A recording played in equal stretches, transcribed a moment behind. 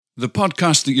The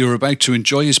podcast that you're about to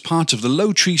enjoy is part of the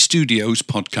Low Tree Studios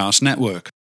podcast network.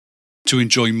 To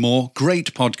enjoy more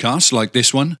great podcasts like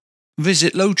this one,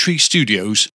 visit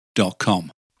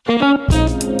lowtreestudios.com.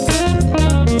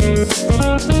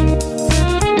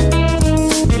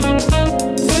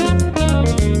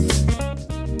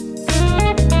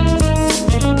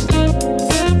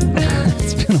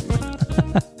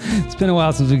 It's been a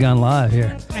while since we've gone live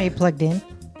here. Are you plugged in?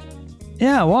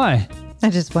 Yeah, why? I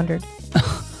just wondered.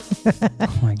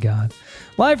 Oh my God.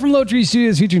 Live from Low Tree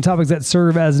Studios, featuring topics that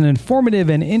serve as an informative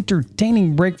and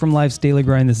entertaining break from life's daily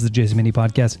grind. This is the Jason Mindy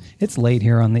Podcast. It's late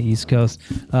here on the East Coast.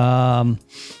 Yeah,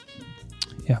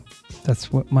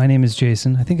 that's what my name is,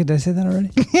 Jason. I think, did I say that already?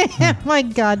 My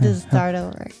God, to start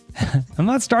over. I'm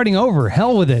not starting over.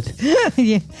 Hell with it.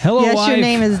 Yeah. Hello, yes, wife. your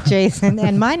name is Jason,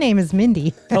 and my name is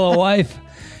Mindy. Hello, wife.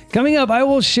 Coming up, I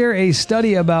will share a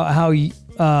study about how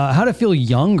to feel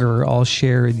younger. I'll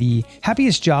share the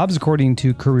happiest jobs according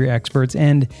to career experts,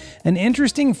 and an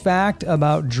interesting fact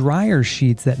about dryer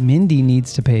sheets that Mindy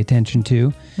needs to pay attention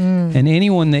to, and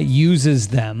anyone that uses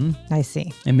them. I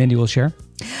see. And Mindy will share.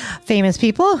 Famous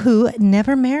people who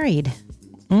never married.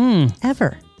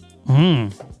 Ever.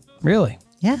 Really?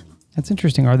 Yeah. That's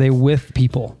interesting. Are they with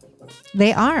people?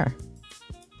 They are.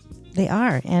 They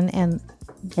are. And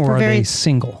Or are they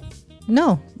single?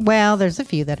 No. Well, there's a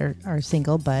few that are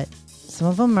single, but some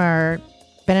of them are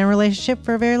been in a relationship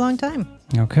for a very long time.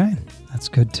 Okay. That's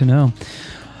good to know.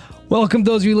 Welcome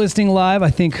those of you listening live.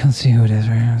 I think, let's see who it is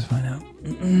right here. Let's find out.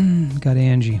 Got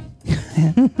Angie.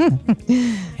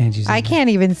 Angie's I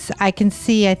can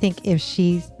see, I think, if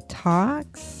she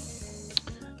talks.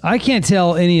 I can't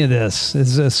tell any of this.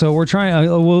 So we're trying,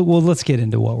 let's get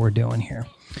into what we're doing here.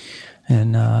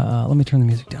 And let me turn the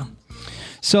music down.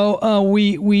 So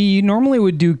we normally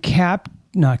would do Castbox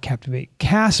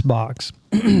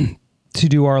to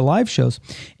do our live shows.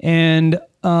 And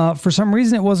for some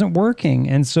reason it wasn't working.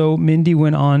 And so Mindy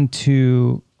went on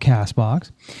to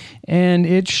Castbox and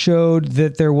it showed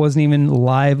that there wasn't even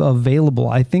live available.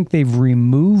 I think they've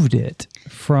removed it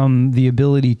from the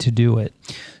ability to do it.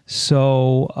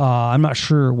 So I'm not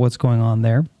sure what's going on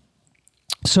there.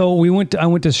 So I went to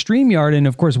StreamYard, and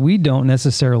of course we don't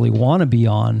necessarily want to be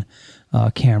on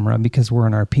camera because we're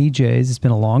in our PJs. It's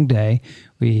been a long day.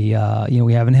 We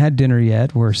haven't had dinner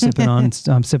yet. We're sipping on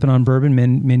I'm sipping on bourbon.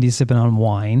 Mindy's sipping on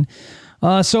wine.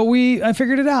 So I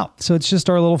figured it out. So it's just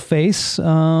our little face.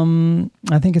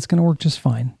 I think it's going to work just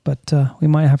fine, but we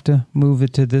might have to move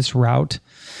it to this route.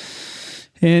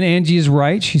 And Angie is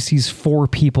right. She sees 4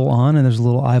 people on, and there's a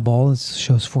little eyeball that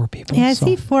shows 4 people. Yeah, I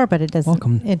see 4, but it doesn't.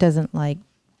 Welcome. It doesn't like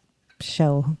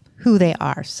show who they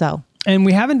are. So. And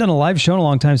we haven't done a live show in a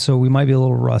long time, so we might be a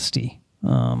little rusty.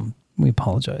 We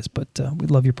apologize, but we'd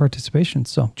love your participation.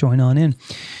 So join on in.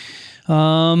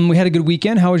 We had a good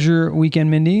weekend. How was your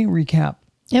weekend, Mindy? Recap.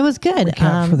 It was good.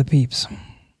 Recap for the peeps.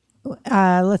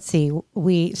 Let's see.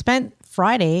 We spent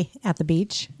Friday at the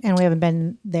beach, and we haven't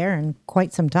been there in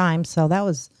quite some time. So that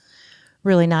was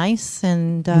really nice.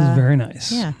 And it was very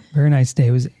nice. Yeah. Very nice day.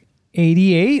 It was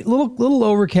 88, little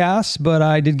overcast, but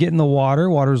I did get in the water.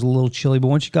 Water was a little chilly, but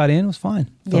once you got in, it was fine.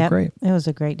 Felt great. It was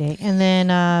a great day. And then,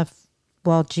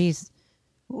 what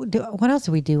else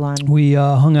did we do on? We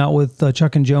hung out with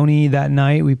Chuck and Joni that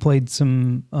night. We played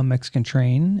some Mexican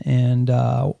Train and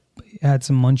had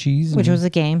some munchies. Which was a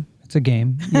game. It's a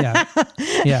game. Yeah.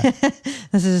 Yeah.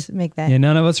 Let's just make that. Yeah,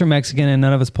 none of us are Mexican and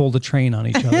none of us pulled a train on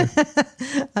each other.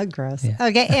 Oh, gross. Yeah.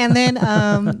 Okay. And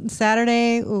then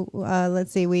Saturday,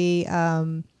 let's see, we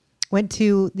went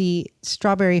to the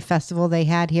Strawberry Festival they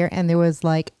had here, and there was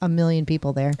like 1 million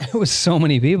people there. It was so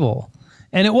many people.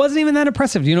 And it wasn't even that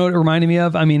impressive. Do you know what it reminded me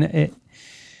of? I mean, it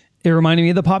reminded me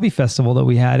of the Poppy Festival that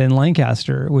we had in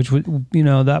Lancaster, which was,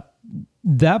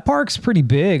 that park's pretty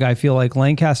big. I feel like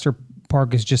Lancaster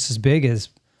Park is just as big as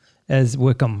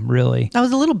Wickham, really. I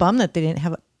was a little bummed that they didn't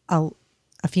have a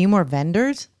few more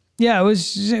vendors. Yeah, it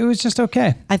was just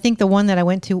okay. I think the one that I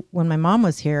went to when my mom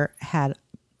was here had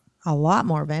a lot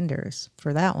more vendors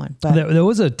for that one. But there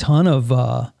was a ton of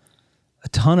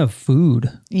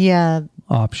food. Yeah.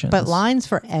 Options. But lines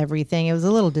for everything. It was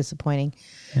a little disappointing.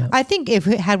 Yeah. I think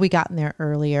had we gotten there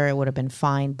earlier, it would have been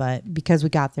fine. But because we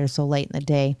got there so late in the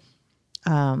day,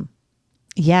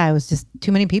 it was just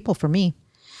too many people for me.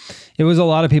 It was a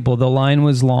lot of people. The line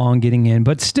was long getting in,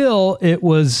 but still it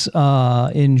was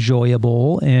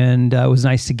enjoyable, and it was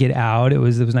nice to get out. It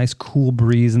was a nice cool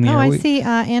breeze in the air. I see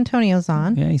Antonio's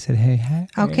on. Yeah, he said, hey.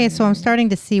 Okay, so I'm starting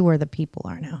to see where the people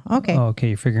are now. Okay. Oh, okay,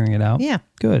 you're figuring it out? Yeah.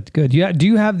 Good. Do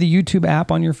you have the YouTube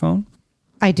app on your phone?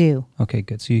 I do. Okay,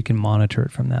 good. So you can monitor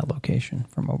it from that location,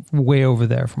 from way over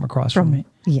there, from across from me.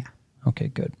 Yeah. Okay,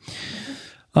 good.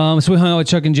 So we hung out with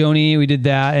Chuck and Joni. We did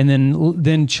that, and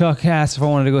then Chuck asked if I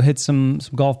wanted to go hit some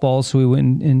golf balls, so we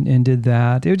went and did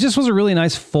that. It just was a really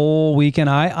nice full weekend.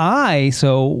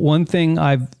 So one thing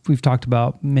we've talked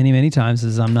about many times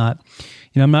is I'm not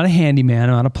a handyman,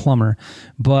 I'm not a plumber,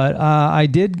 but I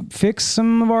did fix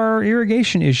some of our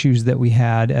irrigation issues that we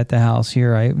had at the house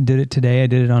here. I did it today. I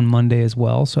did it on Monday as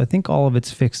well. So I think all of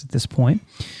it's fixed at this point,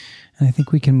 and I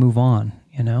think we can move on.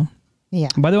 Yeah.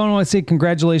 By the way, I want to say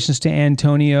congratulations to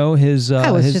Antonio.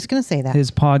 I was just going to say that. His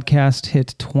podcast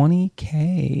hit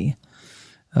 20K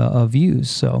views.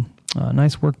 So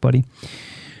nice work, buddy.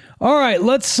 All right,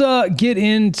 let's get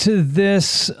into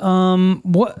this.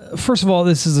 First of all,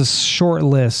 this is a short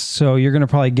list, so you're going to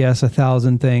probably guess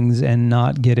 1,000 things and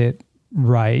not get it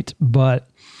right. But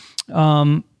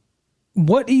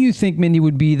what do you think, Mindy,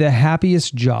 would be the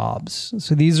happiest jobs?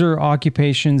 So these are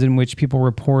occupations in which people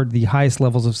report the highest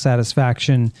levels of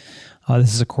satisfaction.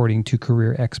 This is according to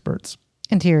career experts.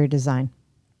 Interior design.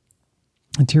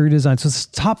 So it's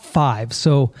top 5.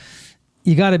 So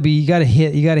you got to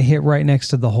hit right next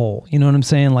to the hole. You know what I'm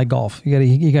saying? Like golf.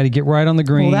 You got to get right on the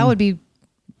green. Well, that would be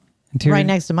right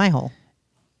next to my hole.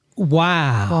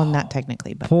 Wow. Well, not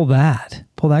technically, but pull that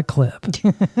clip.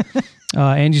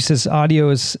 Angie says audio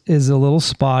is a little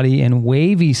spotty and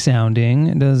wavy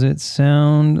sounding. Does it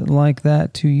sound like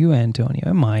that to you, Antonio?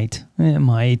 It might.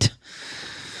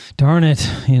 Darn it.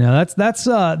 That's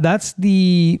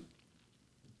the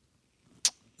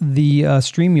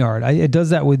StreamYard. It does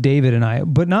that with David and I,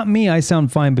 but not me. I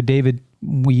sound fine, but David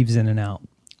weaves in and out.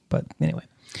 But anyway.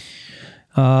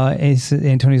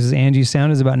 Antonio says Angie's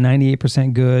sound is about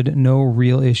 98% good. No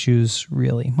real issues,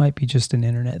 really. Might be just an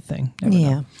internet thing. Never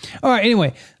know. All right.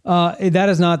 Anyway, that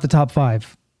is not the top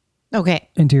 5. Okay.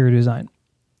 Interior design.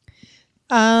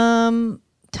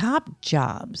 Top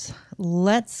jobs.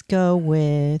 Let's go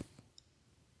with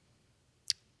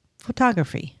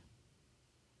photography.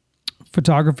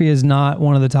 Photography is not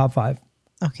one of the top 5.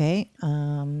 Okay.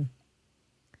 I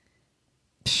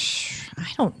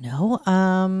don't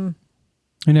know.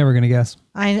 You're never going to guess.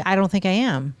 I don't think I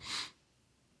am.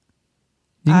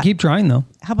 You can keep trying, though.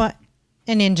 How about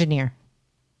an engineer?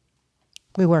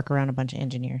 We work around a bunch of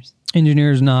engineers.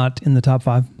 Engineer's not in the top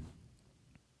 5.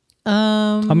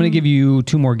 I'm going to give you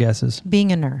 2 more guesses.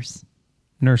 Being a nurse.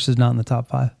 Nurse is not in the top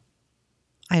 5.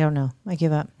 I don't know. I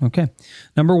give up. Okay.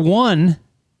 Number 1,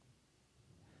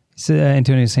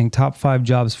 Antonio is saying top 5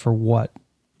 jobs for what?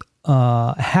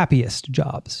 Happiest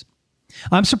jobs.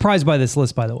 I'm surprised by this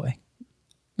list, by the way.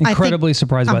 Incredibly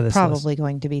surprised by this list. I'm probably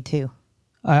going to be too.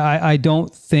 I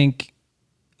don't think,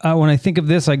 when I think of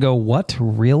this, I go, what?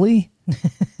 Really?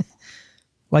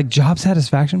 Like job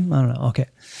satisfaction? I don't know. Okay.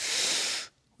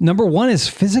 Number 1 is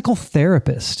physical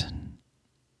therapist.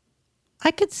 I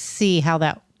could see how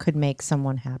that could make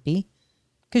someone happy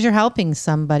because you're helping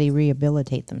somebody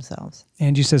rehabilitate themselves.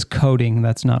 Angie says coding.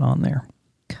 That's not on there.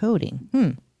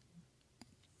 Coding.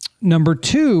 Number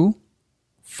 2,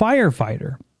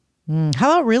 firefighter.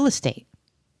 How about real estate?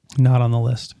 Not on the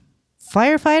list.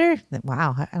 Firefighter?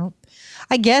 Wow.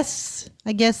 I guess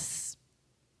a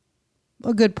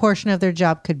good portion of their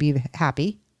job could be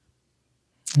happy.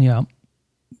 Yeah.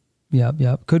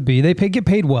 Could be. They get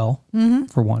paid well,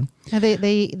 for one.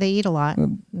 They eat a lot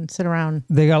and sit around.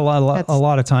 They got a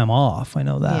lot of time off. I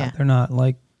know that. Yeah. They're not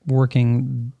like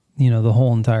working, the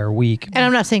whole entire week. And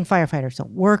I'm not saying firefighters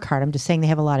don't work hard. I'm just saying they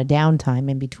have a lot of downtime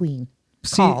in between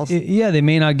calls. They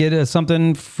may not get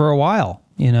something for a while,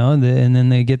 and then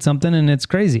they get something and it's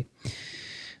crazy.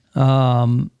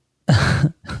 Antonio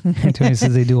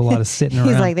says they do a lot of sitting around.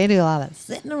 He's like, they do a lot of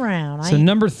sitting around. So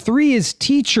number 3 is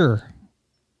teacher.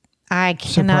 I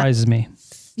cannot. Surprises me.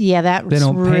 Yeah, that was they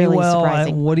don't really pay well.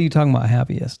 surprising. What are you talking about?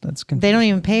 Happiest? That's confusing. They don't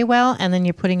even pay well, and then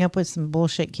you're putting up with some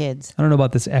bullshit kids. I don't know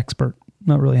about this expert. I'm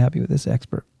not really happy with this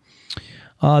expert.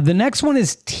 The next one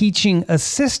is teaching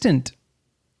assistant.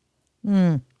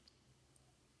 And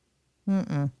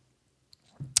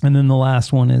then the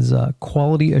last one is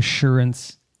quality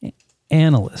assurance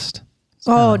analyst.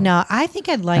 No, I think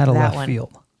I'd like that left one.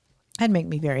 Field. That'd make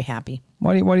me very happy.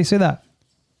 Why do you say that?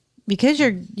 Because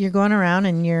you're going around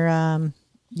and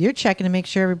you're checking to make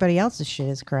sure everybody else's shit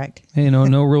is correct.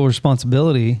 No real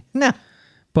responsibility. No.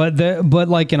 But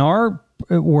like in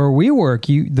where we work,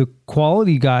 the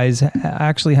quality guys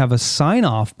actually have a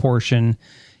sign-off portion,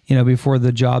 before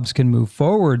the jobs can move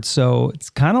forward. So it's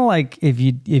kind of like if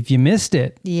you missed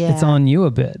it, it's on you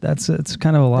a bit. It's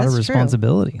kind of a lot of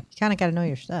responsibility. True. You kind of got to know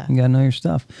your stuff. You got to know your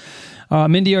stuff.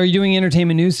 Mindy, are you doing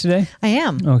entertainment news today? I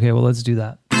am. Okay, well, let's do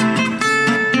that.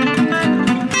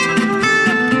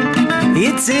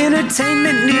 It's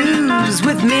entertainment news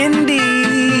with Mindy.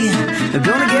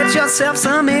 Gonna get yourself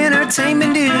some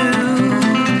entertainment news.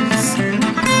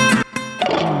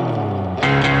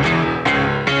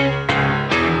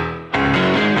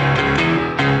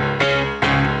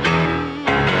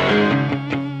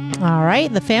 All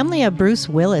right. The family of Bruce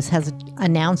Willis has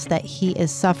announced that he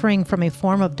is suffering from a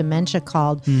form of dementia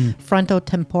called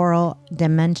frontotemporal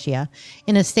dementia.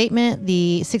 In a statement,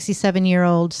 the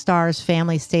 67-year-old star's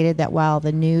family stated that while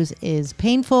the news is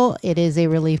painful, it is a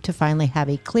relief to finally have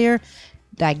a clear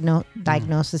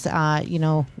diagnosis.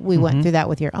 We went through that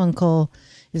with your uncle.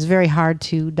 It's very hard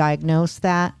to diagnose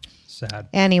that. Sad.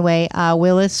 Anyway,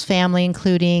 Willis family,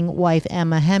 including wife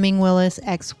Emma Hemming Willis,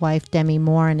 ex-wife Demi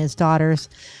Moore, and his daughters,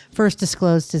 first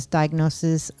disclosed his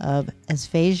diagnosis of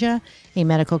aphasia, a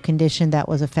medical condition that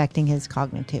was affecting his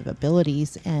cognitive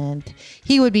abilities, and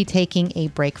he would be taking a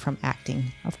break from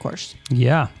acting, of course.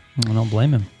 Yeah. I don't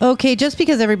blame him. Okay, just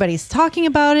because everybody's talking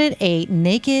about it, a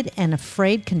naked and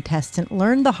afraid contestant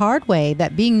learned the hard way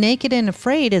that being naked and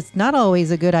afraid is not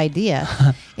always a good idea.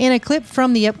 In a clip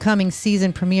from the upcoming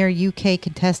season premiere, UK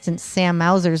contestant Sam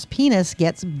Mauser's penis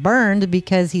gets burned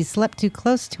because he slept too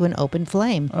close to an open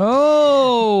flame.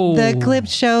 Oh! The clip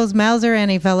shows Mauser and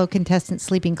a fellow contestant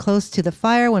sleeping close to the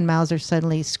fire when Mauser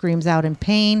suddenly screams out in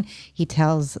pain. He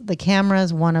tells the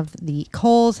cameras one of the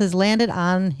coals has landed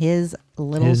on his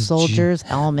little soldier's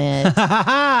helmet.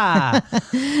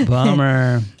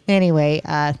 Bummer. Anyway,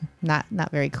 not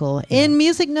very cool. Yeah. In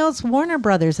music notes, Warner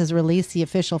Brothers has released the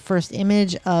official first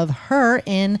image of her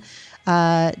in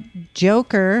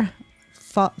Joker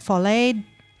Folie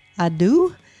à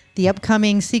Deux, the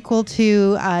upcoming sequel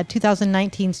to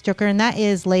 2019's Joker, and that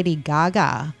is Lady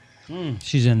Gaga.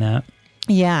 She's in that.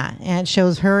 Yeah, and it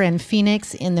shows her and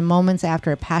Phoenix in the moments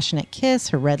after a passionate kiss,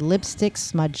 her red lipstick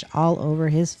smudged all over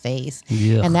his face.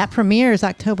 Yuck. And that premieres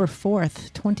October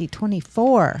 4th,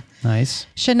 2024. Nice.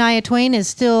 Shania Twain is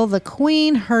still the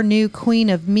queen. Her new Queen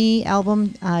of Me album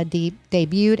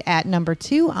debuted at number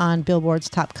 2 on Billboard's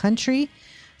Top Country.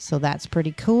 So that's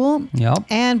pretty cool. Yep.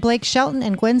 And Blake Shelton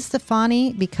and Gwen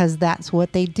Stefani, because that's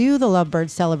what they do. The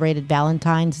Lovebirds celebrated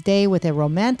Valentine's Day with a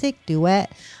romantic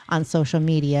duet on social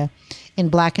media. In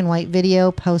black and white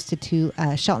video posted to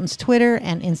Shelton's Twitter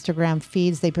and Instagram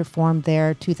feeds, they performed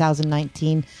their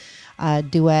 2019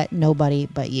 duet, Nobody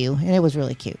But You. And it was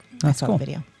really cute. That's I saw cool. the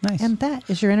video. Nice. And that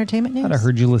is your entertainment news. I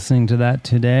heard you listening to that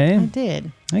today. I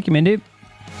did. Thank you, Mindy.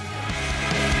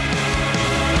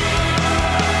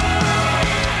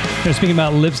 Speaking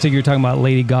about lipstick, you're talking about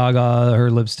Lady Gaga, her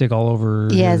lipstick all over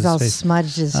Yeah, his it's all face.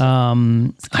 smudged. It's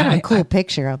kind of a cool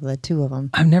picture of the two of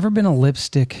them. I've never been a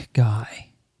lipstick guy.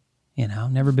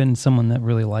 Never been someone that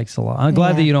really likes a lot. I'm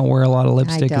glad that you don't wear a lot of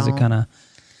lipstick because it kind of.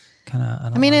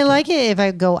 I mean, I like it if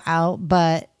I go out,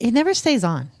 but it never stays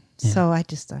on. Yeah. So I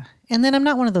just, and then I'm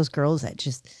not one of those girls that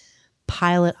just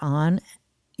pile it on.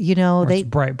 It's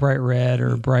bright red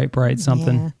or bright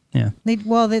something. Yeah.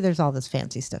 There's all this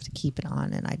fancy stuff to keep it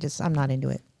on, and I'm not into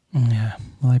it. Yeah.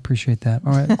 Well, I appreciate that.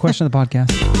 All right. Question of the podcast.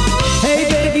 Hey,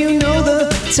 babe, you know the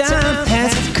time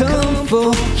has come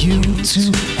for you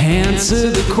to answer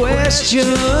the question.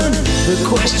 The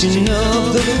question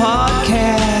of the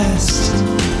podcast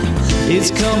is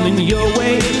coming your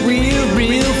way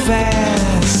real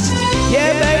fast.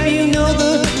 Yeah, babe, you know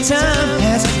the time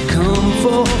has come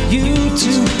for you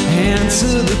to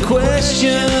answer the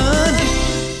question.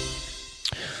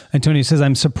 Antonio says,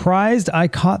 I'm surprised I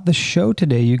caught the show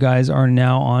today. You guys are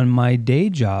now on my day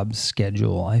job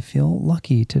schedule. I feel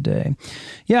lucky today.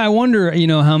 Yeah, I wonder,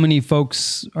 how many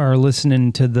folks are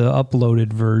listening to the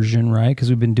uploaded version, right? Because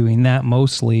we've been doing that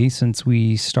mostly since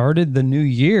we started the new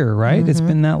year, right? Mm-hmm. It's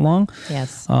been that long.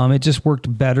 Yes. It just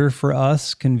worked better for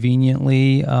us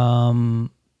conveniently. What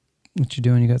you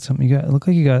doing? You got something? It looked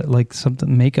like you got like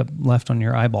something makeup left on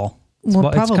your eyeball. It's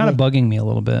kind of bugging me a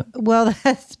little bit. Well,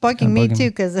 that's bugging me too,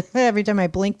 because every time I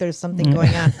blink, there's something going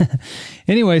on.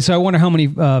 Anyway, so I wonder how many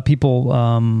people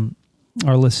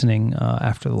are listening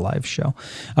after the live show.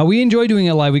 We enjoy doing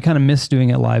it live. We kind of miss doing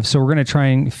it live. So we're going to try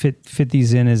and fit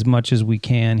these in as much as we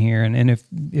can here. And if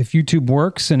YouTube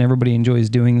works and everybody enjoys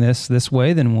doing this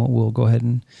way, then we'll go ahead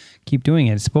and keep doing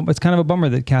it. It's kind of a bummer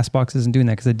that CastBox isn't doing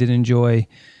that, because I did enjoy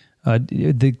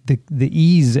the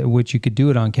ease at which you could do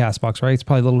it on CastBox, right? It's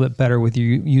probably a little bit better with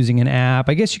you using an app.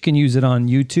 I guess you can use it on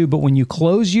YouTube, but when you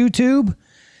close YouTube,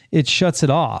 it shuts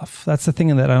it off. That's the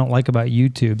thing that I don't like about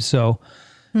YouTube. So,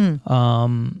 you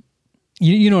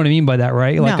know what I mean by that,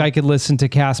 right? Like I could listen to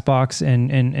CastBox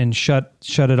and shut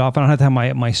it off. I don't have to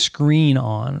have my screen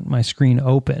on, my screen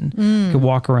open. I could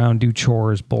walk around, do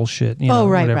chores, bullshit.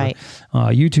 Whatever. Right.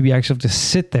 YouTube, you actually have to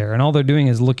sit there, and all they're doing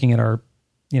is looking at our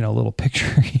little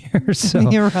picture here. So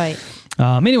you're right.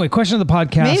 Anyway, question of the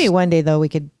podcast. Maybe one day though we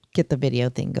could get the video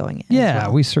thing going. Yeah,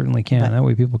 we certainly can. That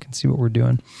way people can see what we're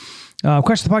doing.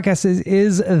 Question of the podcast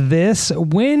is this: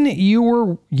 when you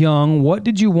were young, what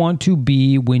did you want to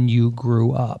be when you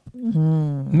grew up?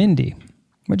 Mindy,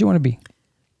 what do you want to be?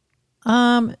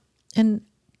 An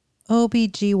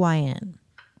OBGYN.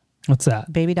 What's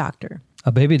that? Baby doctor.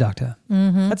 A baby doctor.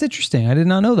 Mm-hmm. That's interesting. I did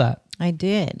not know that. I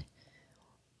did.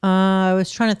 I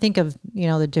was trying to think of,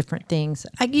 the different things.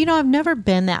 I've never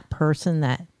been that person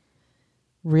that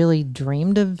really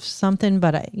dreamed of something,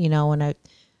 but when I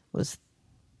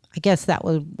guess that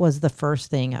was the first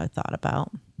thing I thought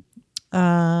about.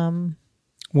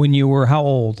 When you were how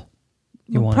old?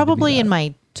 You wanted probably to be in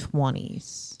my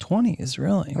 20s. 20s,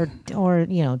 really? Or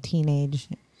teenage,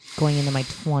 going into my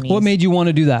 20s. What made you want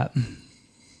to do that?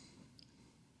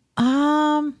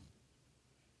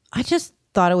 I just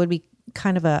thought it would be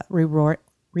kind of a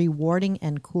rewarding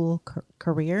and cool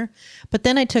career. But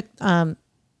then I took, I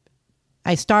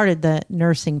started the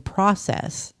nursing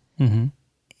process, and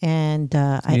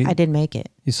I didn't make it.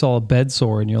 You saw a bed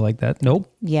sore and you're like that. Nope.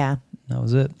 Yeah. That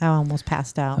was it. I almost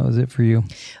passed out. That was it for you.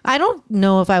 I don't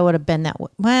know if I would have been that way.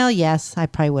 Well, yes, I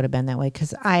probably would have been that way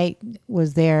because I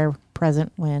was there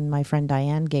present when my friend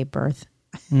Diane gave birth.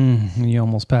 You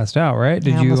almost passed out, right?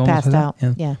 I almost passed out.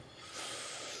 Yeah.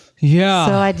 Yeah.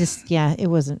 So it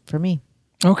wasn't for me.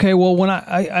 Okay. Well, when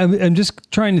I'm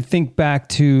just trying to think back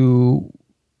to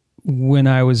when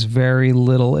I was very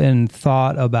little and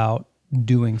thought about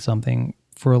doing something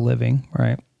for a living,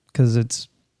 right? Because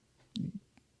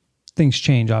things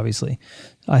change, obviously.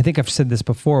 I think I've said this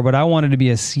before, but I wanted to be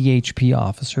a CHP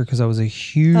officer because I was a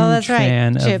huge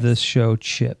fan of this show,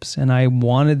 Chips. And I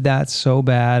wanted that so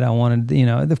bad. I wanted,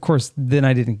 of course, then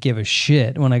I didn't give a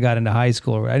shit when I got into high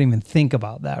school. I didn't even think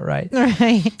about that, right?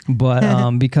 Right.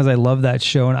 But because I love that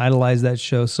show and idolized that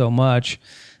show so much,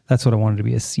 that's what I wanted to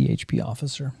be, a CHP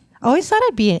officer. I always thought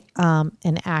I'd be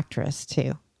an actress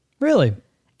too. Really?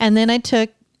 And then I took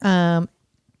acting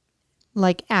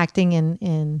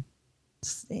in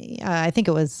I think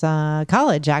it was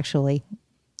college actually,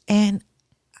 and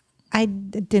I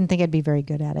didn't think I'd be very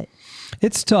good at it.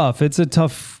 It's tough. It's a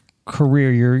tough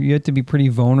career. You have to be pretty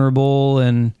vulnerable,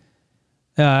 and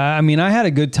I had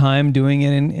a good time doing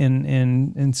it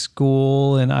in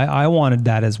school, and I wanted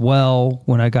that as well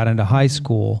when I got into high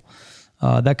school.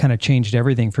 That kind of changed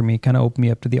everything for me. Kind of opened me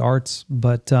up to the arts,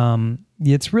 but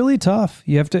it's really tough.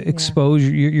 You have to expose.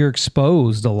 You're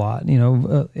exposed a lot,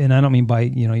 and I don't mean by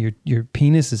your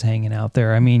penis is hanging out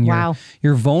there. I mean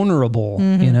you're vulnerable.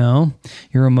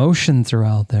 Your emotions are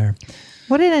out there.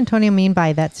 What did Antonio mean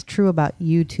by that's true about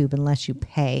YouTube unless you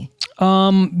pay?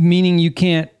 Meaning you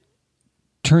can't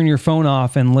turn your phone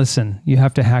off and listen. You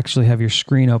have to actually have your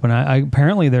screen open.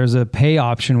 Apparently there's a pay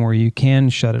option where you can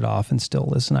shut it off and still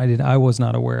listen. I was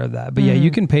not aware of that, but yeah,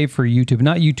 you can pay for YouTube,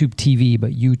 not YouTube TV,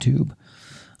 but YouTube.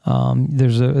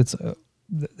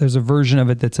 There's a version of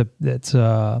it that's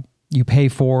you pay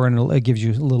for, and it gives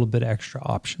you a little bit extra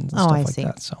options and stuff like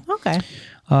that. So okay.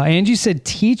 Angie said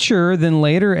teacher, then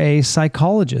later a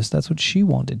psychologist. That's what she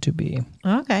wanted to be.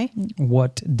 Okay.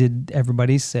 What did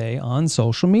everybody say on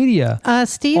social media?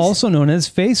 Steve, also known as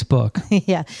Facebook.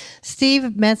 Yeah.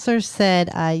 Steve Metzler said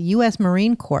U.S.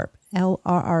 Marine Corps,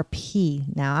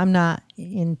 LRRP. Now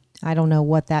I don't know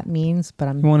what that means,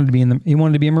 but He wanted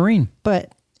to be a Marine.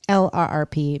 But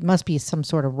LRRP must be some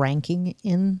sort of ranking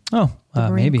in the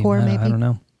Marine Corps, maybe. I don't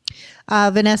know.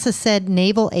 Vanessa said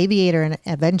naval aviator and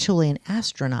eventually an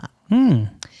astronaut.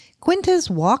 Quintus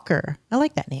Walker. I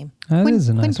like that name. That is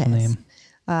a nice name.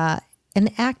 An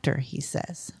actor, he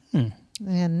says.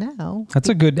 And now... That's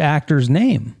a good actor's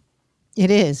name.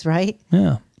 It is, right?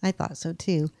 Yeah. I thought so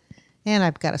too. And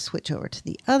I've got to switch over to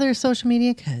the other social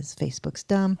media because Facebook's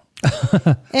dumb.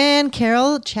 And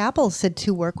Carol Chappell said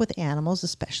to work with animals,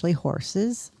 especially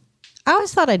horses. I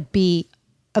always thought I'd be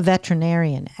a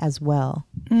veterinarian as well.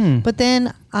 But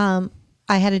then I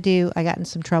got in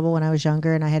some trouble when I was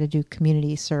younger, and I had to do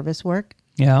community service work.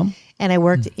 Yeah. And I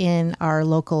worked in our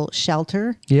local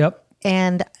shelter. Yep.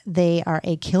 And they are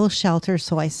a kill shelter,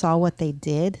 so I saw what they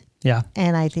did. Yeah.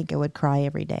 And I think I would cry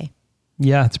every day.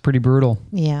 Yeah, it's pretty brutal.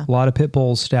 Yeah. A lot of pit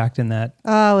bulls stacked in that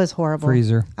Oh, it was horrible.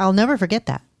 freezer. I'll never forget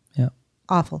that. Yeah.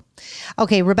 Awful.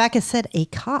 Okay, Rebecca said a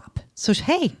cop. So,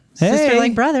 hey, sister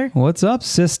like brother. What's up,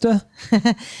 sister?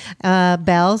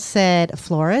 Belle said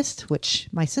florist, which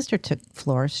my sister took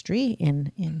floristry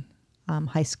in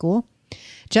high school.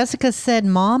 Jessica said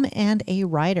mom and a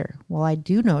writer. Well, I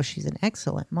do know she's an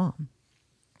excellent mom.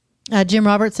 Jim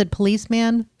Roberts said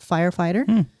policeman,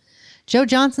 firefighter. Joe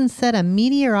Johnson said a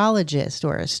meteorologist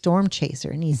or a storm chaser.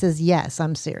 And he says, yes,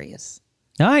 I'm serious.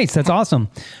 Nice. That's awesome.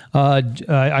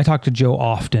 I talk to Joe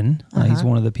often. He's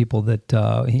one of the people that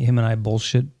him and I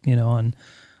bullshit,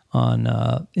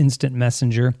 on Instant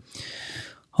Messenger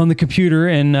on the computer.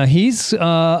 And he's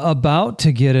about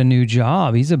to get a new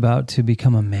job. He's about to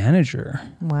become a manager.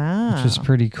 Wow. Which is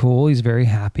pretty cool. He's very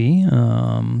happy.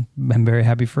 I'm very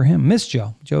happy for him. Miss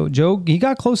Joe. Joe, he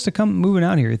got close to moving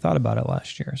out here. He thought about it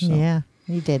last year. So. Yeah,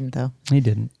 he didn't though. He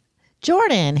didn't.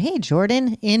 Jordan. Hey,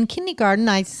 Jordan. In kindergarten,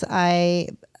 I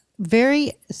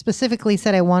very specifically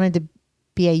said I wanted to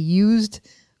be a used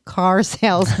car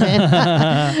salesman.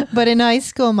 But in high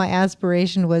school, my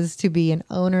aspiration was to be an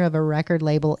owner of a record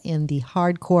label in the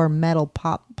hardcore metal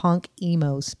pop punk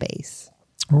emo space.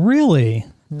 Really?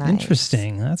 Nice.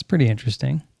 Interesting. That's pretty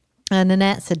interesting.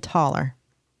 Nanette said taller.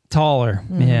 Taller.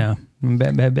 Yeah.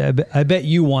 I bet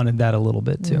you wanted that a little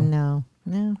bit too. No,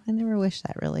 I never wished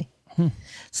that really.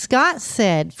 Scott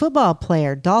said, football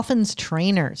player, Dolphins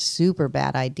trainer, super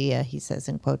bad idea, he says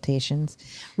in quotations.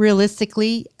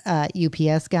 Realistically,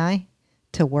 UPS guy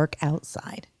to work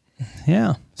outside.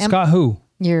 Yeah. Scott who?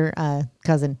 Your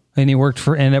cousin. And he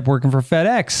ended up working for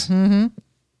FedEx. Mm-hmm.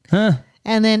 Huh.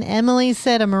 And then Emily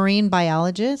said a marine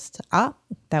biologist.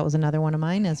 That was another one of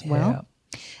mine as well.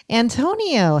 Yeah.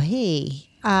 Antonio, hey.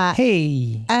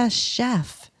 A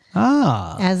chef.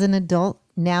 As an adult,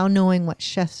 now knowing what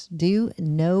chefs do,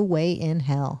 no way in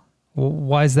hell. Well,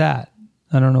 why is that?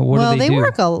 I don't know. What do they do? Well, they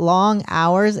work long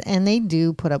hours and they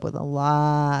do put up with a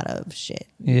lot of shit.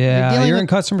 Yeah, you're in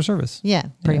customer service. Yeah,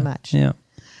 pretty much. Yeah.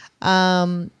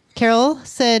 Carol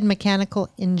said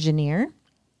mechanical engineer.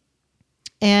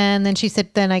 And then she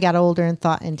said, then I got older and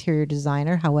thought interior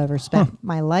designer. However, spent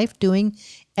my life doing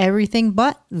everything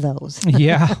but those.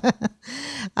 Yeah.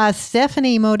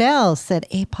 Stephanie Modell said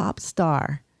a pop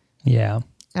star. Yeah.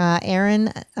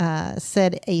 Aaron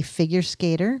said a figure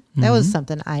skater. That was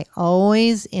something I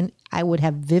would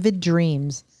have vivid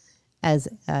dreams as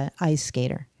an ice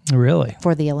skater. Really?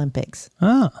 For the Olympics.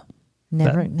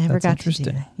 Never got to do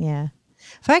that. Yeah.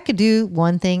 If I could do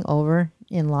one thing over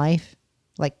in life,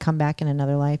 like come back in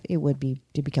another life, it would be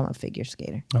to become a figure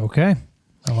skater. Okay.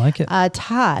 I like it.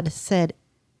 Todd said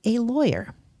a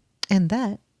lawyer. And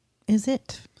that is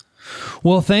it.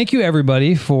 Well, thank you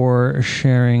everybody for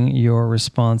sharing your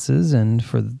responses, and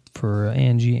for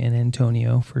Angie and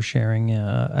Antonio for sharing.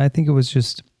 I think it was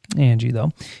just Angie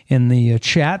though in the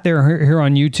chat there here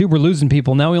on YouTube. We're losing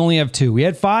people now. We only have 2. We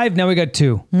had 5. Now we got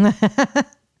 2.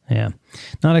 Yeah,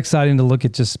 not exciting to look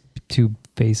at just 2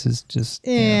 faces. Just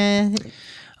yeah.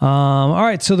 All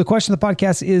right. So the question of the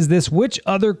podcast is this: which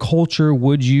other culture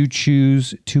would you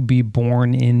choose to be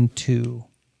born into?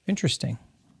 Interesting.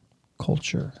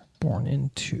 Culture. Born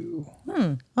into.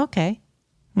 Okay.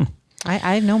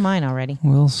 I know mine already.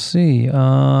 We'll see.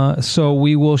 So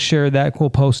we will share that.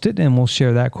 We'll post it and we'll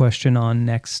share that question on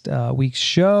next week's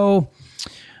show.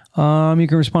 You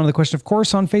can respond to the question, of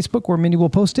course, on Facebook, where Mindy will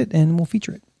post it and we'll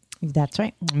feature it. That's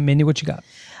right. Mindy, what you got?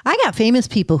 I got famous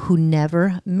people who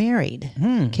never married.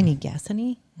 Can you guess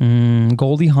any?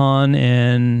 Goldie Hawn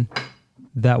and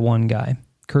that one guy,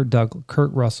 Kurt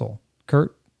Russell.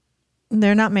 Kurt?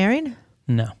 They're not married?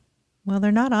 No. Well,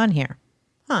 they're not on here.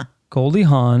 Huh. Goldie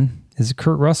Hawn. Is it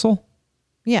Kurt Russell?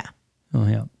 Yeah. Oh,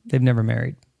 yeah. They've never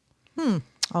married.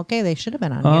 Okay, they should have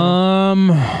been on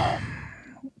here.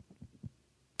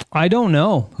 I don't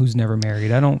know who's never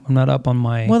married. I'm not up on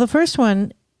my... Well, the first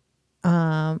one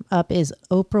up is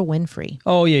Oprah Winfrey.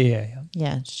 Oh, yeah.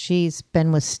 Yeah, she's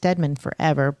been with Stedman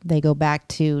forever. They go back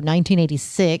to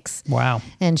 1986. Wow.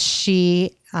 And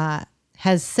she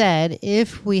has said,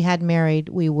 if we had married,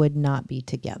 we would not be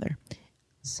together.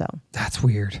 So that's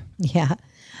weird. Yeah.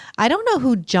 I don't know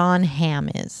who John Hamm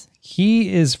is.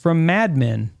 He is from Mad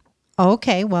Men.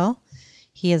 Okay, well,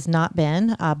 he has not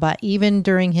been. But even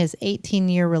during his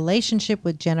 18-year relationship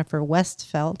with Jennifer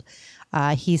Westfeldt,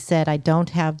 he said, I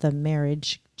don't have the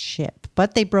marriage chip.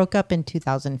 But they broke up in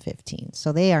 2015,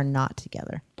 so they are not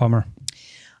together. Bummer.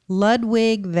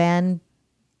 Ludwig van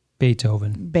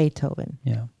Beethoven.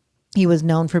 Yeah. He was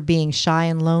known for being shy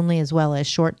and lonely, as well as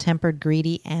short-tempered,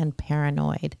 greedy, and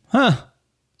paranoid. Huh.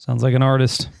 Sounds like an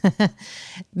artist.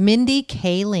 Mindy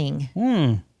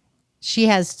Kaling. She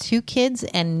has 2 kids,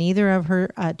 and neither of her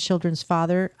children's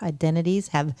father identities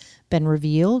have been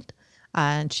revealed.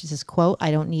 And she says, quote,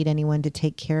 I don't need anyone to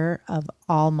take care of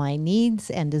all my needs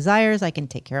and desires. I can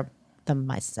take care of them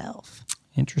myself.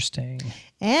 Interesting.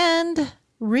 And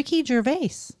Ricky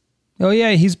Gervais. Oh,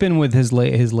 yeah. He's been with his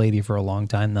lady for a long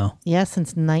time, though. Yeah,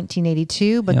 since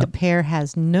 1982. But the pair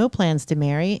has no plans to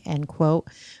marry. And, quote,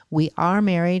 we are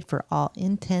married for all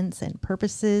intents and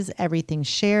purposes. Everything's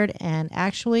shared. And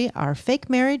actually, our fake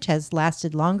marriage has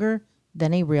lasted longer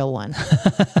than a real one.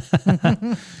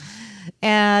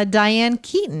 Diane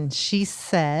Keaton, she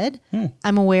said,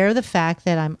 I'm aware of the fact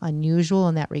that I'm unusual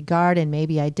in that regard, and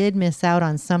maybe I did miss out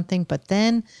on something, but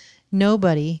then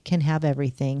nobody can have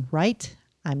everything, right?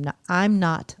 I'm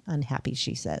not unhappy,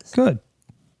 she says. Good.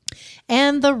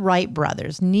 And the Wright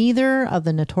brothers, neither of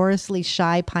the notoriously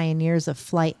shy pioneers of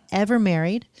flight ever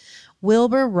married.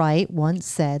 Wilbur Wright once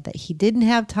said that he didn't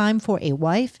have time for a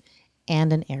wife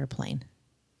and an airplane.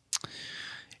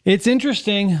 It's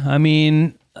interesting. I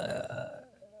mean,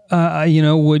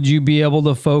 would you be able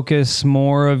to focus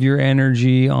more of your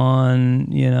energy on,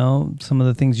 some of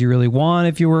the things you really want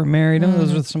if you weren't married?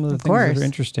 Those are some of the things that are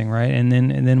interesting, right? And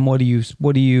then what do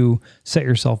you set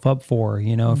yourself up for?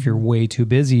 If you're way too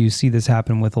busy, you see this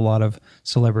happen with a lot of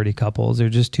celebrity couples. They're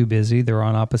just too busy. They're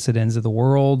on opposite ends of the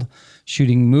world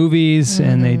shooting movies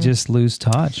and they just lose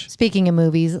touch. Speaking of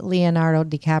movies, Leonardo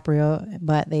DiCaprio,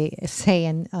 but they say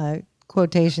in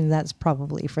quotation that's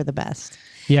probably for the best.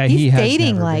 Yeah, he's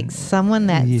dating someone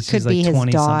that could be his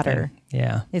daughter.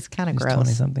 Yeah, it's kind of gross.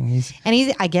 20-something. And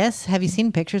he's. I guess. Have you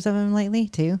seen pictures of him lately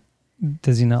too?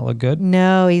 Does he not look good?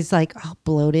 No, he's like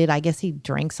bloated. I guess he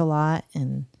drinks a lot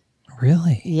and.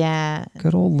 Really? Yeah.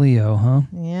 Good old Leo, huh?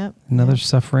 Yep. Another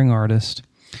suffering artist.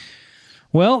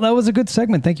 Well, that was a good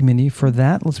segment. Thank you, Mindy, for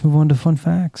that. Let's move on to fun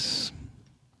facts.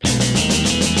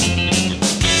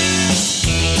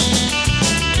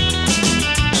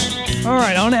 All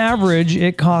right, on average,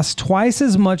 it costs twice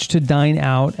as much to dine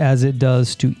out as it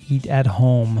does to eat at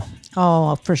home.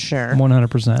 Oh, for sure.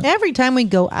 100%. Every time we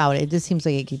go out, it just seems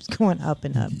like it keeps going up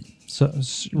and up. So it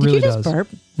Did really you just does. burp?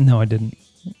 No, I didn't.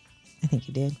 I think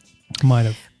you did. Might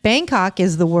have. Bangkok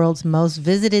is the world's most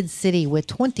visited city with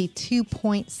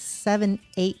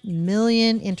 22.78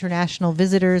 million international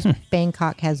visitors.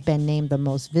 Bangkok has been named the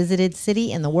most visited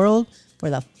city in the world for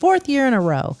the 4th year in a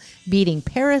row, beating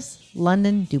Paris,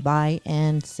 London, Dubai,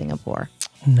 and Singapore.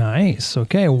 Nice.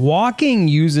 Okay. Walking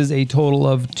uses a total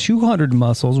of 200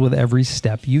 muscles with every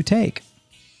step you take.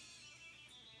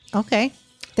 Okay.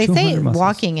 They say muscles.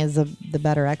 walking is the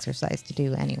better exercise to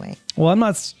do anyway. Well, I'm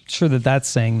not sure that that's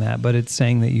saying that, but it's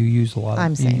saying that you use a lot of...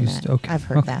 I'm saying that. Okay. I've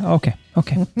heard that. Okay.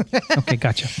 Okay,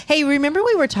 gotcha. Hey, remember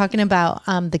we were talking about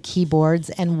the keyboards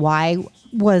and why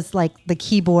was like the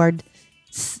keyboard,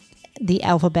 the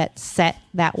alphabet set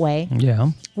that way?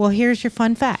 Yeah. Well, here's your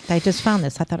fun fact. I just found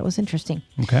this. I thought it was interesting.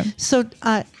 Okay. So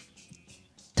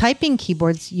typing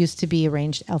keyboards used to be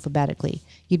arranged alphabetically.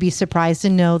 You'd be surprised to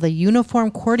know the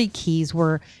uniform QWERTY keys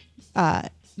were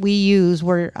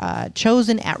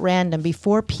chosen at random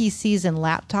before PCs and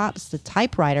laptops. The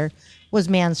typewriter was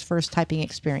man's first typing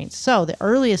experience. So the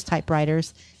earliest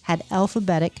typewriters had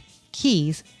alphabetic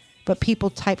keys, but people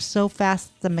typed so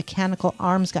fast the mechanical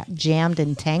arms got jammed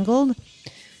and tangled.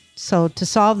 So to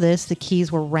solve this, the keys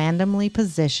were randomly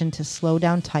positioned to slow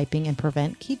down typing and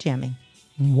prevent key jamming.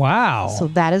 Wow. So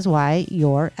that is why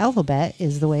your alphabet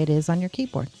is the way it is on your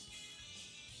keyboard.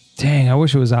 Dang, I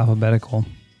wish it was alphabetical.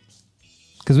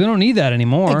 Because we don't need that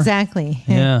anymore. Exactly.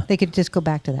 Yeah. They could just go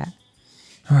back to that.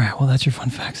 All right, well, that's your fun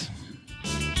facts.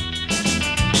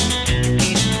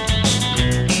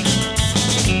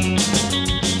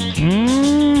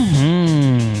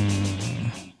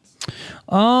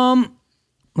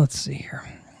 Let's see here.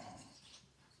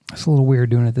 It's a little weird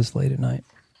doing it this late at night.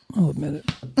 I'll admit it.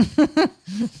 All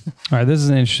right, this is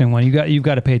an interesting one. You've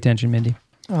got to pay attention, Mindy.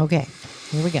 Okay,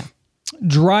 here we go.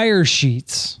 Dryer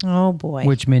sheets, Oh boy.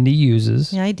 which Mindy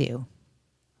uses. Yeah, I do.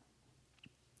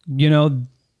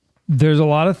 There's a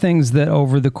lot of things that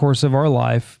over the course of our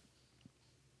life,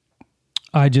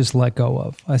 I just let go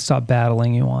of. I stopped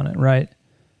battling you on it, right?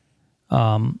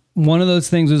 One of those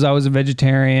things was I was a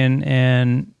vegetarian,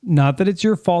 and not that it's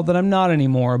your fault that I'm not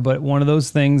anymore, but one of the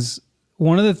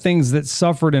things that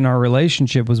suffered in our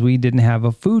relationship was we didn't have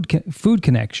a food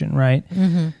connection, right?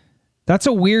 Mm-hmm. That's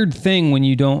a weird thing when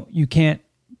you can't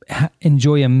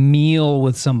enjoy a meal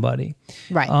with somebody.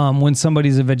 Right. When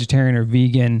somebody's a vegetarian or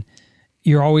vegan,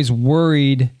 you're always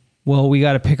worried, well, we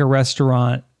got to pick a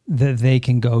restaurant that they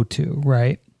can go to,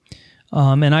 right?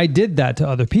 And I did that to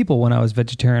other people when I was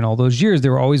vegetarian all those years. They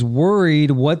were always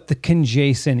worried, what can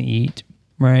Jason eat,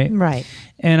 right? Right.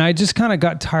 And I just kind of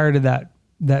got tired of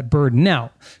that burden.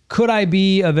 Now, could I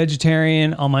be a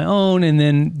vegetarian on my own and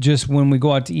then just when we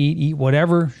go out to eat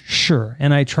whatever? Sure.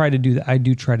 And I try to do that. I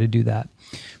do try to do that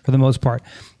for the most part.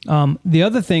 The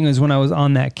other thing is when I was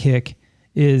on that kick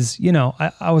is,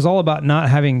 I was all about not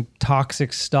having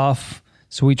toxic stuff.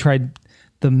 So we tried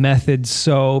the Method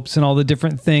soaps and all the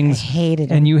different things. I hated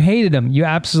them. And you hated them. You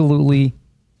absolutely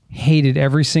hated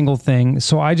every single thing.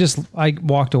 So I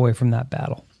walked away from that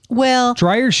battle. Well,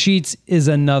 Dryer sheets is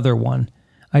another one.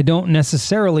 I don't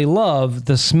necessarily love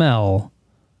the smell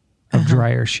of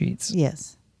dryer sheets.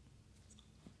 Yes.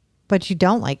 But you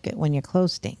don't like it when your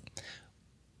clothes stink.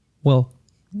 Well,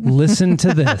 listen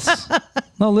to this.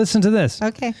 No, listen to this.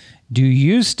 Okay. Do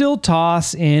you still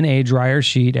toss in a dryer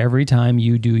sheet every time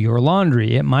you do your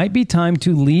laundry? It might be time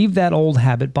to leave that old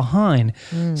habit behind.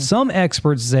 Some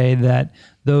experts say that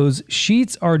those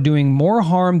sheets are doing more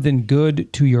harm than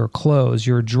good to your clothes,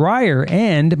 your dryer,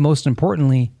 and most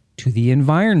importantly, to the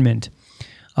environment.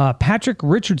 Patrick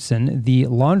Richardson, the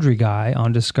laundry guy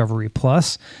on Discovery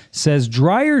Plus, says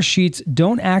dryer sheets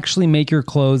don't actually make your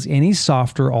clothes any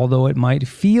softer, although it might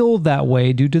feel that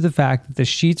way due to the fact that the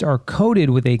sheets are coated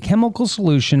with a chemical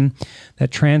solution that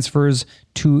transfers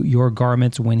to your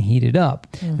garments when heated up.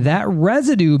 That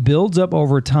residue builds up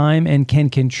over time and can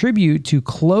contribute to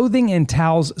clothing and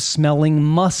towels smelling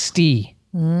musty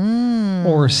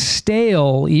or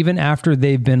stale even after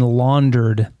they've been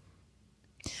laundered.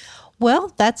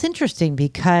 Well, that's interesting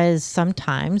because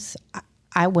sometimes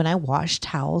when I wash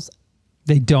towels,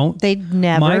 They don't. they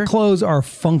never. My clothes are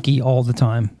funky all the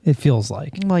time. It feels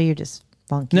like. Well, you're just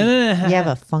funky. No. You have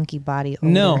a funky body odor.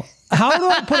 No. How do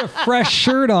I put a fresh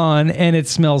shirt on and it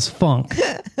smells funk?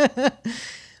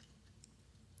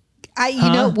 I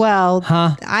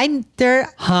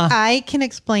can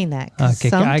explain that. 'Cause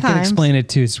Okay, I can sometimes- explain it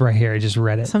too. It's right here. I just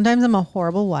read it. Sometimes I'm a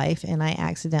horrible wife and I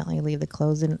accidentally leave the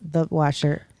clothes in the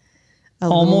washer a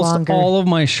little Almost longer. all of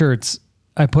my shirts,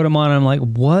 I put them on and I'm like,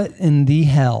 what in the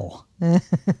hell?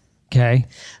 Okay.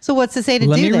 So what's to say to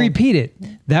Let do me then? repeat it.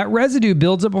 That residue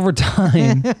builds up over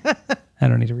time. I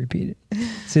don't need to repeat it.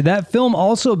 See, that film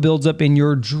also builds up in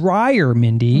your dryer,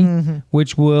 Mindy,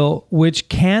 which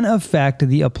can affect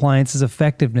the appliance's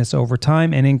effectiveness over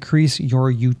time and increase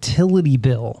your utility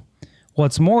bill.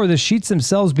 What's more, the sheets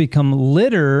themselves become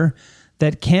litter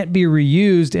that can't be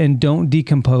reused and don't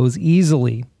decompose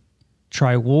easily.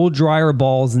 Try wool dryer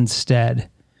balls instead,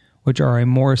 which are a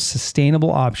more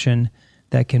sustainable option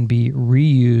that can be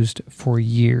reused for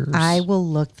years. I will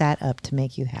look that up to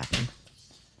make you happy.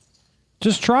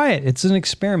 Just try it. It's an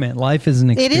experiment. Life is an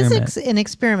It experiment. is an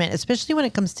experiment, especially when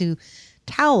it comes to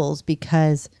towels,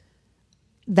 because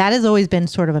that has always been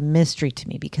sort of a mystery to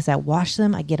me because I wash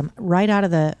them, I get them right out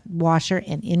of the washer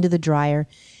and into the dryer.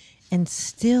 And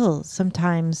still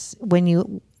sometimes when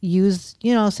you use,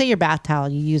 say your bath towel,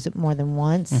 you use it more than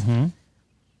once.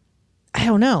 I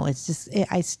don't know. It's just,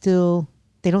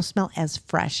 they don't smell as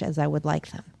fresh as I would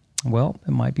like them. Well,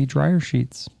 it might be dryer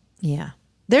sheets. Yeah.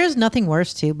 There's nothing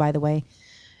worse too, by the way,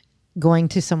 going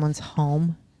to someone's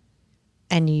home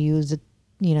and you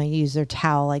use their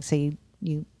towel, like say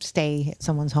you stay at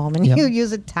someone's home and you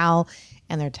use a towel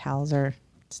and their towels are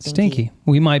stinky.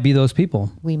 We might be those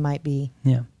people. We might be.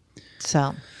 Yeah.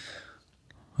 So.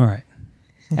 All right.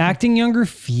 Acting younger,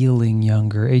 feeling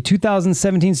younger. A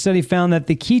 2017 study found that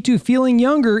the key to feeling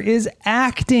younger is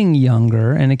acting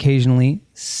younger and occasionally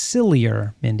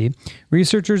sillier, Mindy.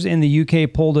 Researchers in the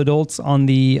UK polled adults on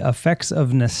the effects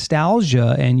of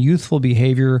nostalgia and youthful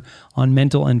behavior on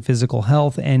mental and physical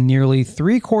health, and nearly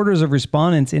 3/4 of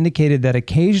respondents indicated that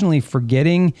occasionally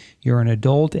forgetting you're an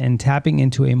adult and tapping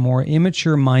into a more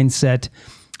immature mindset,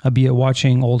 be it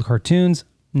watching old cartoons,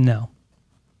 No,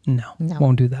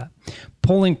 won't do that.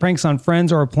 Pulling pranks on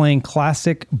friends or playing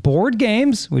classic board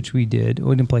games, which we did.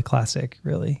 We didn't play classic,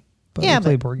 really. But we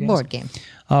played board games.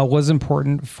 Was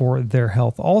important for their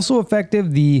health. Also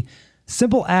effective, the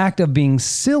simple act of being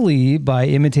silly by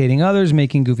imitating others,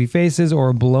 making goofy faces,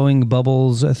 or blowing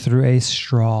bubbles through a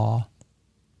straw.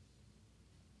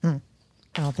 I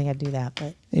don't think I'd do that,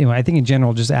 but Anyway, I think in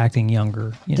general, just acting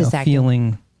younger,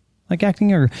 feeling like acting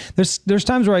younger. There's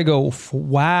times where I go,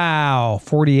 wow,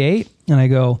 48, and I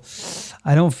go,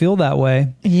 I don't feel that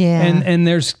way. Yeah. And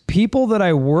there's people that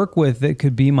I work with that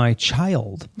could be my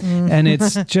child, and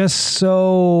it's just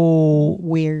so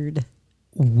weird.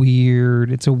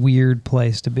 It's a weird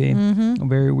place to be. A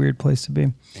very weird place to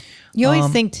be. You always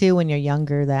think too when you're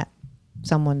younger that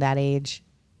someone that age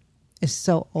is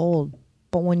so old,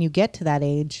 but when you get to that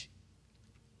age,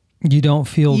 you don't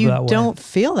feel that way. You don't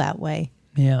feel that way.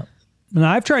 Yeah. And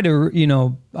I've tried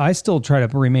to, I still try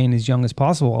to remain as young as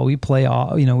possible. We play,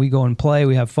 we go and play,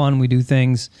 we have fun, we do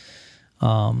things.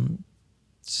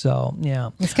 So, yeah.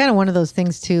 It's kind of one of those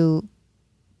things too,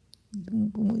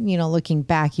 looking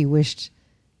back, you wished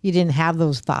you didn't have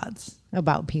those thoughts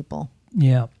about people.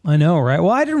 Yeah, I know, right?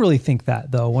 Well, I didn't really think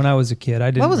that though when I was a kid.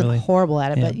 I wasn't horrible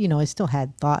at it, but I still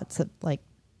had thoughts that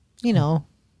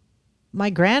my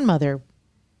grandmother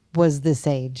was this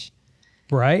age.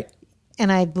 Right. And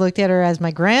I looked at her as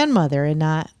my grandmother and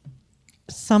not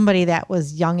somebody that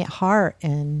was young at heart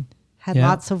and had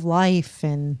lots of life.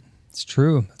 And It's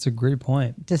true. That's a great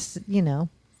point. Just, you know.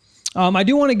 I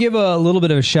do want to give a little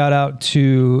bit of a shout out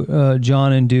to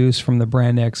John and Deuce from the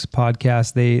Brand X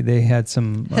podcast. They had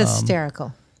some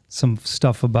Hysterical. Some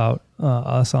stuff about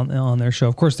us on their show.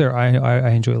 Of course, I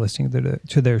enjoy listening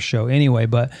to their show anyway,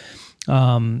 but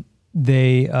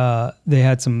they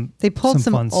had some They pulled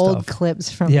some fun old stuff.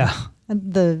 clips from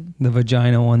the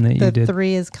vagina one that you did.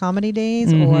 3 is Comedy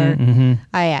Days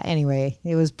anyway,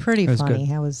 it was pretty funny.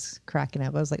 good. I was cracking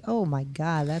up. I was like, oh my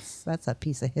God, that's a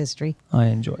piece of history. I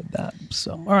enjoyed that.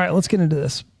 So, all right, let's get into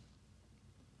this.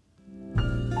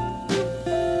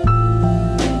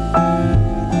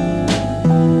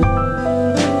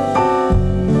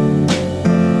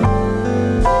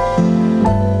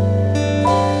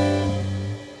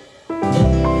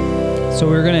 So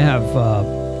we're going to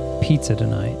have pizza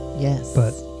tonight, Yes.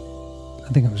 but I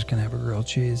think I'm just going to have a grilled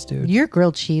cheese, dude. Your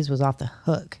grilled cheese was off the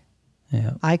hook.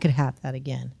 Yeah. I could have that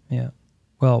again. Yeah.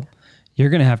 Well,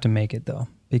 you're going to have to make it, though,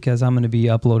 because I'm going to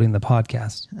be uploading the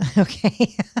podcast.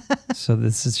 Okay. So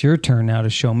this is your turn now to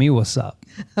show me what's up.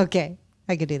 Okay.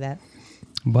 I could do that.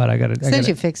 But I got to... Since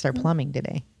you fixed our plumbing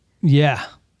today. Yeah.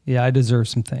 Yeah, I deserve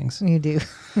some things. You do.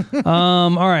 All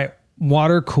right.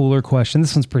 Water cooler question.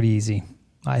 This one's pretty easy,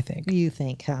 I think. You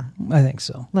think, huh? I think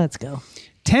so. Let's go.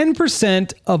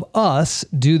 10% of us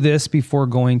do this before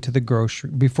going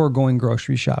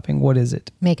grocery shopping. What is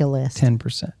it? Make a list.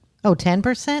 10%. Oh, 10%?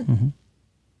 Mm-hmm.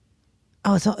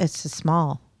 Oh, it's a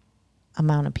small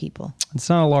amount of people. It's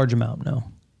not a large amount, no.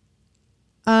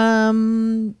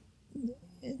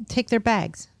 Take their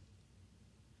bags.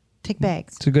 Take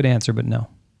bags. It's a good answer, but no.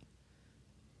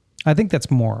 I think that's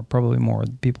probably more.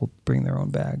 People bring their own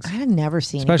bags. I've never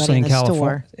seen Especially anybody in the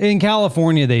California. store. In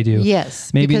California, they do.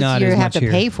 Yes, maybe because not you as have much to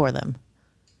here. pay for them.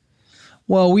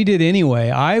 Well, we did anyway.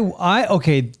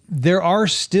 Okay, there are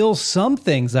still some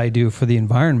things I do for the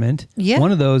environment. Yeah.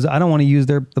 One of those, I don't want to use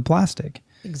the plastic.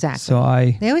 Exactly. So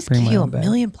They always bring give my you a own bag.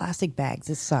 million plastic bags.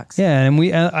 It sucks. Yeah,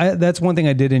 and that's one thing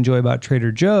I did enjoy about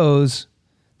Trader Joe's.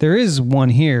 There is one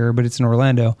here, but it's in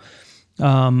Orlando.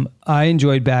 I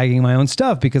enjoyed bagging my own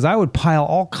stuff because I would pile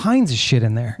all kinds of shit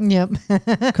in there. Yep.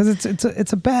 Because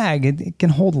it's a bag. It can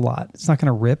hold a lot. It's not going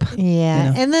to rip.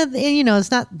 Yeah. You know? And it's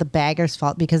not the bagger's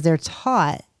fault because they're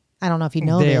taught. I don't know if you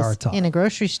know They this. are taught. In a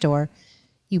grocery store,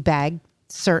 you bag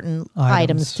certain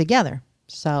items together.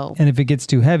 So, And if it gets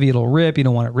too heavy, it'll rip. You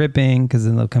don't want it ripping because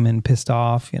then they'll come in pissed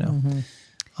off, you know.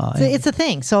 so it's a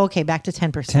thing. So, okay, back to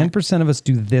 10%. 10% of us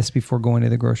do this before going to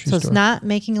the grocery So store. it's not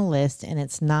making a list and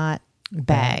it's not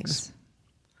bags.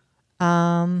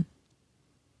 It's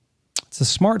a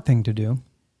smart thing to do.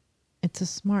 It's a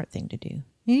smart thing to do.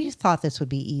 You just thought this would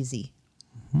be easy.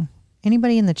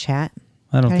 Anybody in the chat?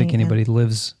 I don't think anybody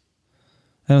lives...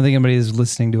 I don't think anybody is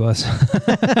listening to us.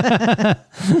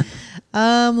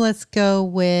 Let's go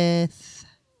with...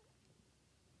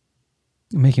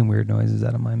 I'm making weird noises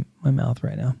out of my mouth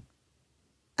right now.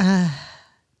 I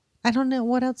don't know.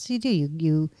 What else do you do?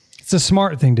 You It's a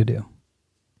smart thing to do.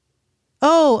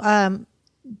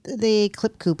 they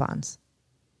clip coupons.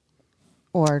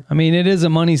 Or I mean, it is a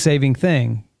money-saving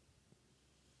thing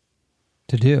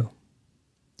to do.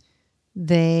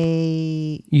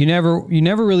 You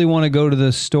never really want to go to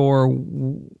the store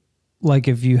like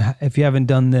if you haven't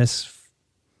done this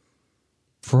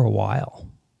for a while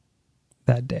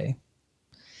that day.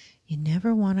 You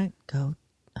never want to go.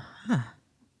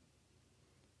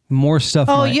 More stuff.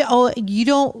 You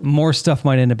don't. More stuff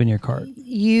might end up in your cart.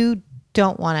 You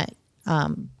don't want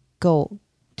to go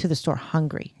to the store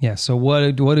hungry. Yeah. So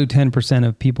what do 10%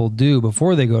 of people do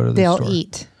before they go to the store? They'll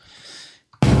eat.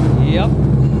 Yep.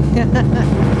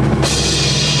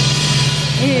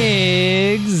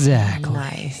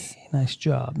 Exactly. Nice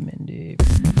job, Mindy.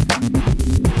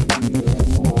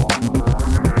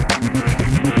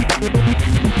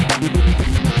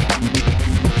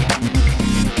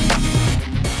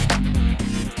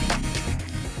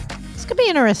 This could be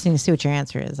interesting to see what your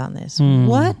answer is on this.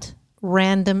 What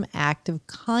random act of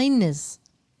kindness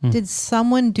did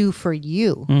someone do for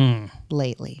you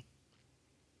lately?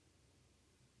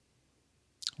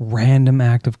 Random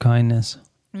act of kindness.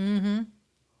 Mm-hmm.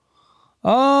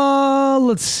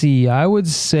 Let's see. I would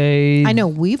say I know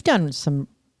we've done some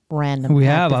random. we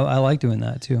act have. of I like doing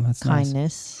that too. That's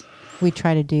kindness. Nice. We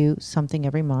try to do something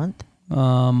every month.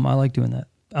 I like doing that.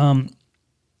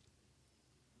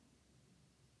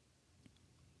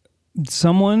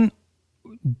 Someone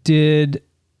did.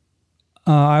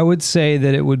 I would say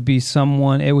that it would be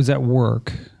someone. It was at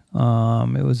work.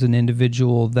 It was an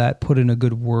individual that put in a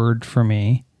good word for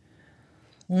me.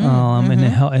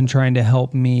 and trying to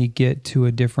help me get to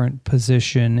a different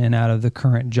position and out of the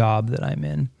current job that I'm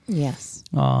in. Yes.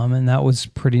 And that was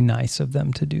pretty nice of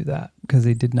them to do that because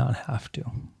they did not have to.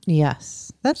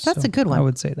 Yes. That's a good one. I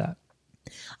would say that.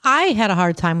 I had a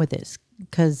hard time with this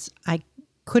because I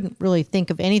couldn't really think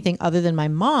of anything other than my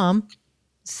mom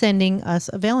sending us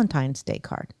a Valentine's Day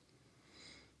card.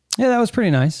 Yeah, that was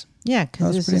pretty nice. Yeah,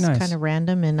 because this is kind of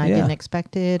random and I didn't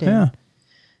expect it. And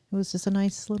it was just a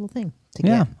nice little thing to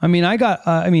get. I mean, I got,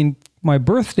 my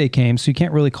birthday came, so you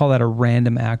can't really call that a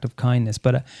random act of kindness.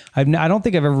 But I don't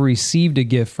think I've ever received a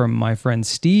gift from my friend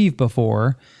Steve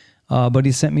before, but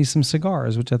he sent me some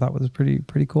cigars, which I thought was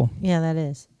pretty cool. Yeah, that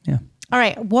is. Yeah. All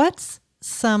right. What's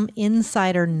some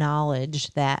insider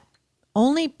knowledge that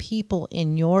only people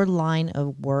in your line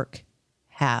of work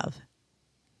have?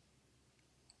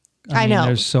 I know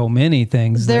there's so many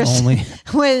things that only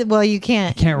well, you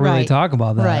can't really talk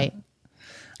about that. Right.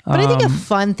 But I think a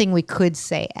fun thing we could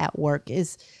say at work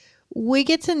is we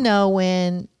get to know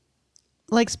when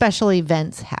like special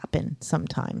events happen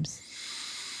sometimes.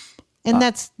 And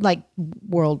that's like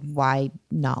worldwide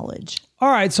knowledge. All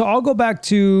right, so I'll go back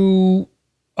to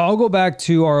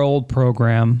our old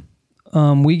program.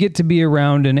 We get to be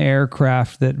around an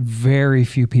aircraft that very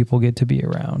few people get to be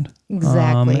around.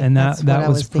 Exactly. And that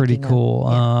was pretty cool.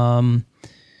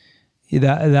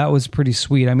 Yeah. That was pretty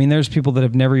sweet. I mean, there's people that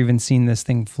have never even seen this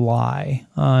thing fly,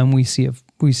 and we see it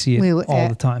all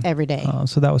the time, every day.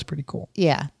 So that was pretty cool.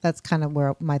 Yeah, that's kind of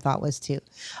where my thought was too.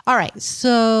 All right,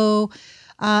 so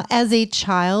as a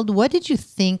child, what did you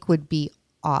think would be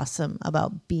awesome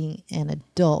about being an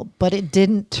adult, but it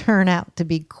didn't turn out to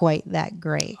be quite that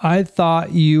great? I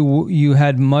thought you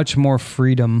had much more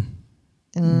freedom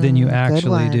than you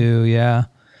actually do. Yeah.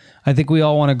 I think we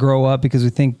all want to grow up because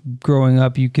we think growing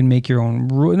up you can make your own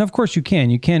rules. And of course you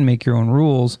can make your own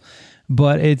rules,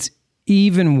 but it's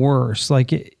even worse.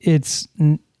 Like it's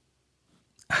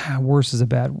worse is a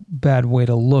bad way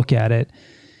to look at it.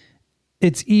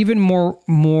 It's even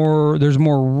more, there's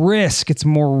more risk. It's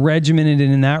more regimented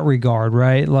in that regard,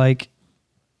 right? Like,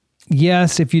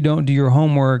 yes, if you don't do your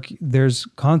homework, there's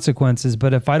consequences.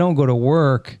 But if I don't go to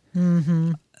work,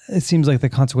 it seems like the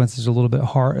consequences are a little bit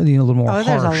hard, a little more harsh.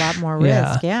 There's a lot more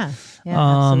risk. Yeah,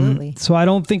 absolutely. So I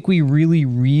don't think we really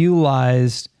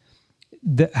realized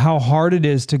how hard it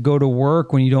is to go to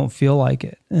work when you don't feel like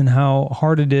it, and how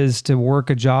hard it is to work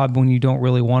a job when you don't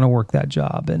really want to work that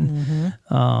job. And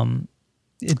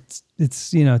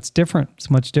it's different. It's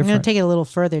much different. I'm going to take it a little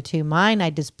further too. Mine, I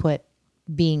just put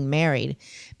being married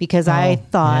because I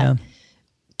thought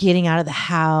getting out of the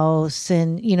house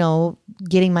and,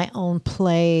 getting my own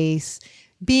place,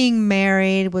 being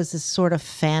married was this sort of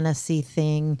fantasy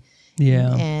thing.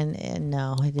 Yeah. And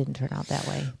no, it didn't turn out that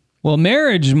way. Well,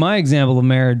 marriage, my example of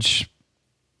marriage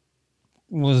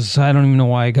was, I don't even know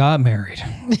why I got married.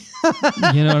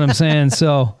 You know what I'm saying?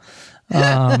 So,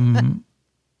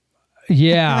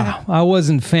 yeah, I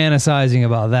wasn't fantasizing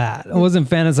about that. I wasn't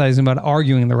fantasizing about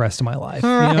arguing the rest of my life.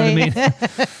 Right. You know what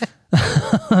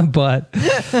I mean?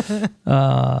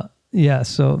 But, yeah,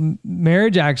 so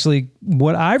marriage actually,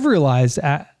 what I've realized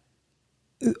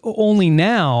only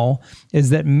now is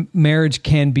that marriage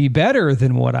can be better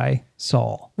than what I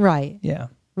saw. Right. Yeah.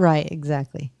 Right,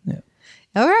 exactly. Yeah.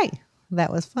 All right.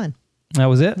 That was fun. That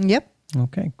was it? Yep.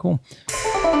 Okay, cool.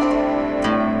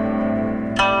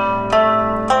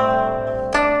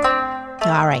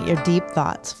 All right, your deep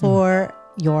thoughts for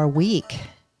your week.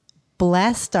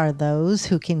 Blessed are those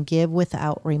who can give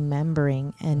without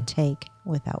remembering and take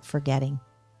without forgetting.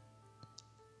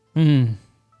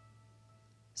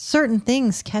 Certain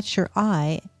things catch your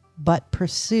eye, but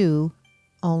pursue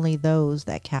only those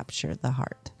that capture the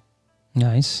heart.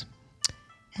 Nice.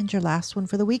 And your last one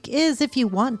for the week is, if you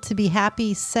want to be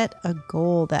happy, set a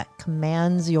goal that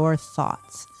commands your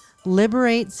thoughts,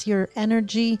 liberates your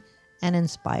energy, and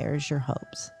inspires your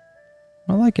hopes.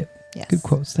 I like it. Yes. Good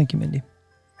quotes. Thank you, Mindy.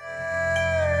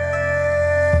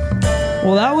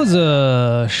 Well, that was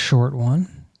a short one.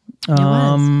 It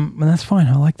was. And that's fine.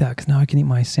 I like that because now I can eat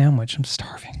my sandwich. I'm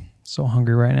starving. So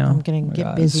hungry right now. I'm going to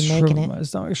get busy making it. My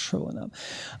stomach is shriveling up.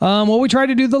 Well, we tried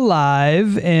to do the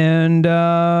live, and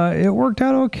it worked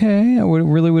out okay. It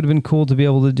really would have been cool to be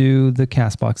able to do the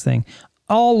CastBox thing.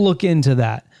 I'll look into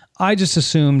that. I just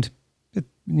assumed,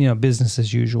 business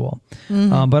as usual.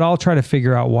 But I'll try to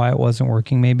figure out why it wasn't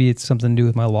working. Maybe it's something to do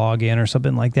with my login or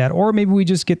something like that. Or maybe we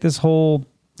just get this whole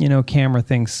camera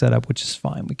thing set up, which is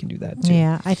fine. We can do that too.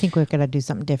 Yeah, I think we're going to do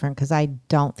something different because I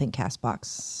don't think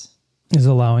CastBox is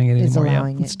allowing it anymore.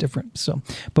 It's it. different. So,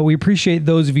 but we appreciate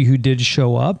those of you who did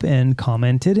show up and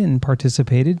commented and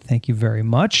participated. Thank you very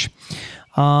much.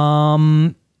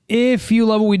 If you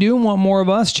love what we do and want more of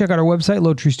us, check out our website,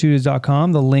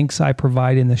 lowtreestudios.com. The links I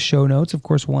provide in the show notes, of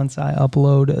course, once I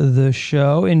upload the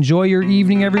show. Enjoy your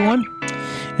evening, everyone.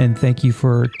 And thank you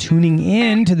for tuning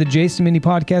in to the Jason Mindy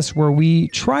podcast, where we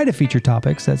try to feature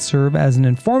topics that serve as an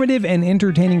informative and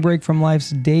entertaining break from life's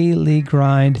daily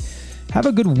grind. Have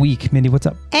a good week. Mindy, what's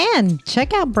up? And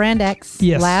check out Brand X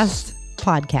Yes. last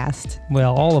podcast.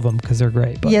 Well, all of them, because they're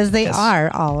great. But Yes, they are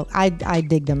all. I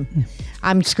dig them.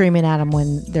 I'm screaming at them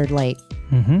when they're late.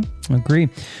 Agree.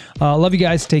 Love you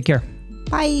guys. Take care.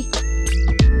 Bye.